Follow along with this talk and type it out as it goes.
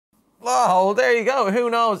Oh, there you go. Who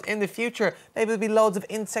knows? In the future, maybe there'll be loads of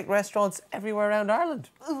insect restaurants everywhere around Ireland.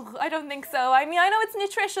 Ooh, I don't think so. I mean, I know it's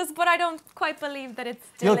nutritious, but I don't quite believe that it's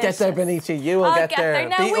delicious. You'll get there, Benita. You will get there.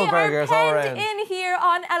 Now, Beetle burgers all around. we are penned in here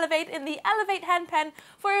on Elevate, in the Elevate Hen Pen,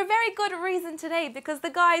 for a very good reason today, because the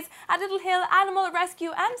guys at Little Hill Animal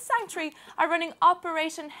Rescue and Sanctuary are running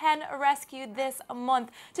Operation Hen Rescue this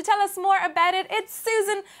month. To tell us more about it, it's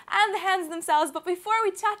Susan and the hens themselves. But before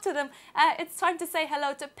we chat to them, it's time to say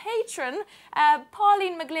hello to patron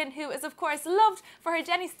Pauline McLynn, who is, of course, loved for her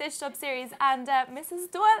Jenny Stitched Up series, and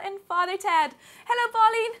Mrs. Doyle in Father Ted. Hello,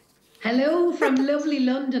 Pauline. Hello from lovely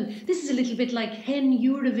London. This is a little bit like Hen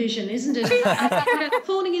Eurovision, isn't it?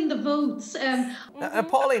 Phoning in the votes.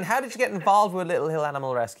 Pauline, how did you get involved with Little Hill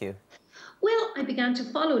Animal Rescue? Well, I began to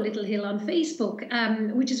follow Little Hill on Facebook,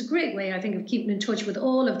 which is a great way, I think, of keeping in touch with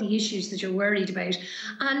all of the issues that you're worried about.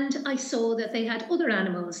 And I saw that they had other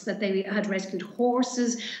animals, that they had rescued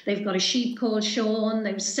horses. They've got a sheep called Sean.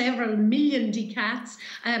 There's several million cats.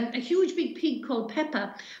 A huge big pig called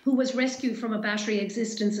Peppa, who was rescued from a battery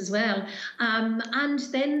existence as well. And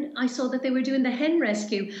then I saw that they were doing the hen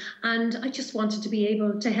rescue, and I just wanted to be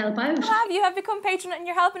able to help out. You have become patron and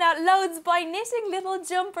you're helping out loads by knitting little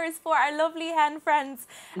jumpers for our lovely hen friends.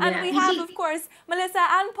 And we have, of course, Melissa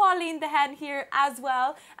and Pauline the hen here as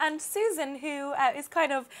well, and Susan, who is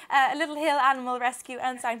kind of a Little Hill Animal Rescue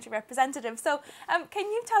and Sanctuary representative. So can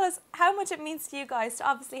you tell us how much it means to you guys to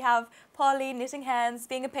obviously have Pauline knitting hens,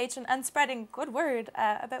 being a patron and spreading good word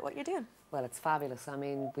about what you're doing? Well, it's fabulous. I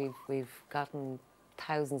mean, we've gotten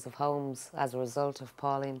thousands of homes as a result of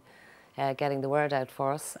Pauline getting the word out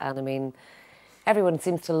for us, and I mean, everyone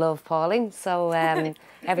seems to love Pauline, so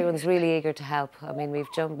everyone's really eager to help. I mean, we've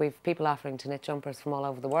people offering to knit jumpers from all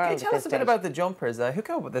over the world. Can you tell us a bit about the jumpers? Who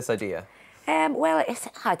came up with this idea? Well,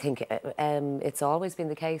 I think it's always been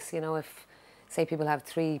the case. You know, if, say, people have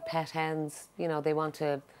 3 pet hens, you know, they want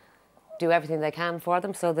to do everything they can for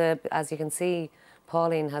them. So, as you can see,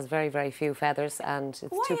 Pauline has very, very few feathers, and it's too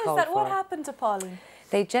cold for her. Why is that? What happened to Pauline?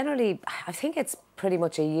 They generally, I think it's pretty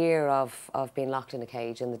much a year of being locked in a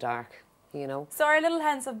cage in the dark. You know. So our little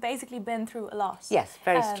hens have basically been through a lot. Yes,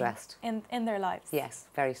 very stressed. In their lives. Yes,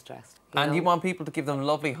 very stressed. And you want people to give them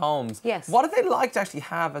lovely homes. Yes. What do they like to actually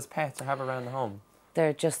have as pets or have around the home?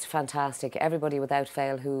 They're just fantastic. Everybody without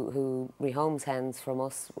fail who rehomes hens from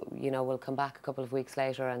us, you know, will come back a couple of weeks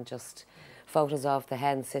later and just photos of the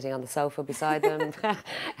hens sitting on the sofa beside them,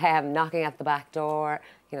 knocking at the back door.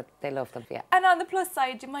 You know, they love them, yeah. And on the plus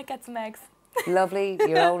side, you might get some eggs. Lovely,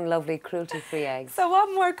 your own lovely cruelty-free eggs. So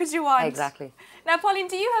what more could you want? Exactly. Now, Pauline,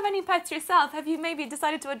 do you have any pets yourself? Have you maybe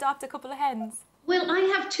decided to adopt a couple of hens? Well, I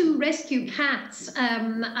have 2 rescue cats,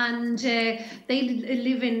 and they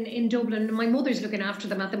live in Dublin. My mother's looking after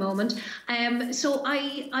them at the moment. So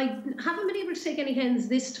I haven't been able to take any hens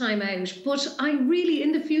this time out, but I really,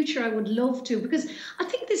 in the future, I would love to, because I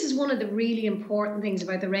think this is one of the really important things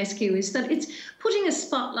about the rescue, is that it's putting a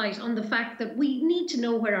spotlight on the fact that we need to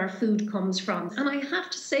know where our food comes from. And I have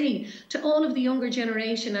to say to all of the younger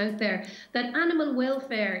generation out there that animal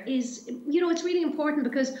welfare is, you know, it's really important,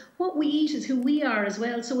 because what we eat is who we are as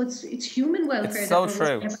well. So it's human welfare. It's so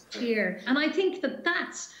true. Here. And I think that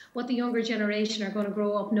that's what the younger generation are going to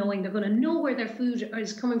grow up knowing. They're going to know where their food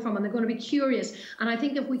is coming from, and they're going to be curious. And I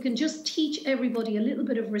think if we can just teach everybody a little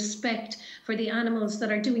bit of respect for the animals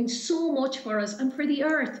that are doing so much for us and for the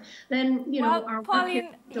earth, then, you know, our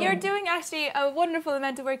Pauline, you're doing actually a wonderful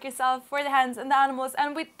amount of work yourself for the hens and the animals,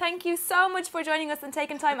 and we thank you so much for joining us and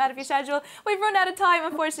taking time out of your schedule. We've run out of time,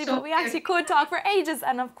 unfortunately, but we actually could talk for ages,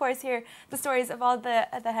 and of course hear the stories of all the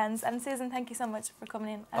hens. And Susan, thank you so much for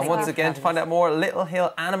coming in. And once again, to find out more,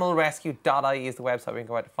 littlehilanimalrescue.ie is the website where you can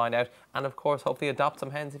go out to find out, and of course hopefully adopt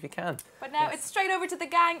some hens if you can. But now it's straight over to the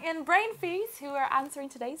gang in Brainfreeze, who are answering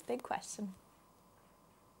today's big question.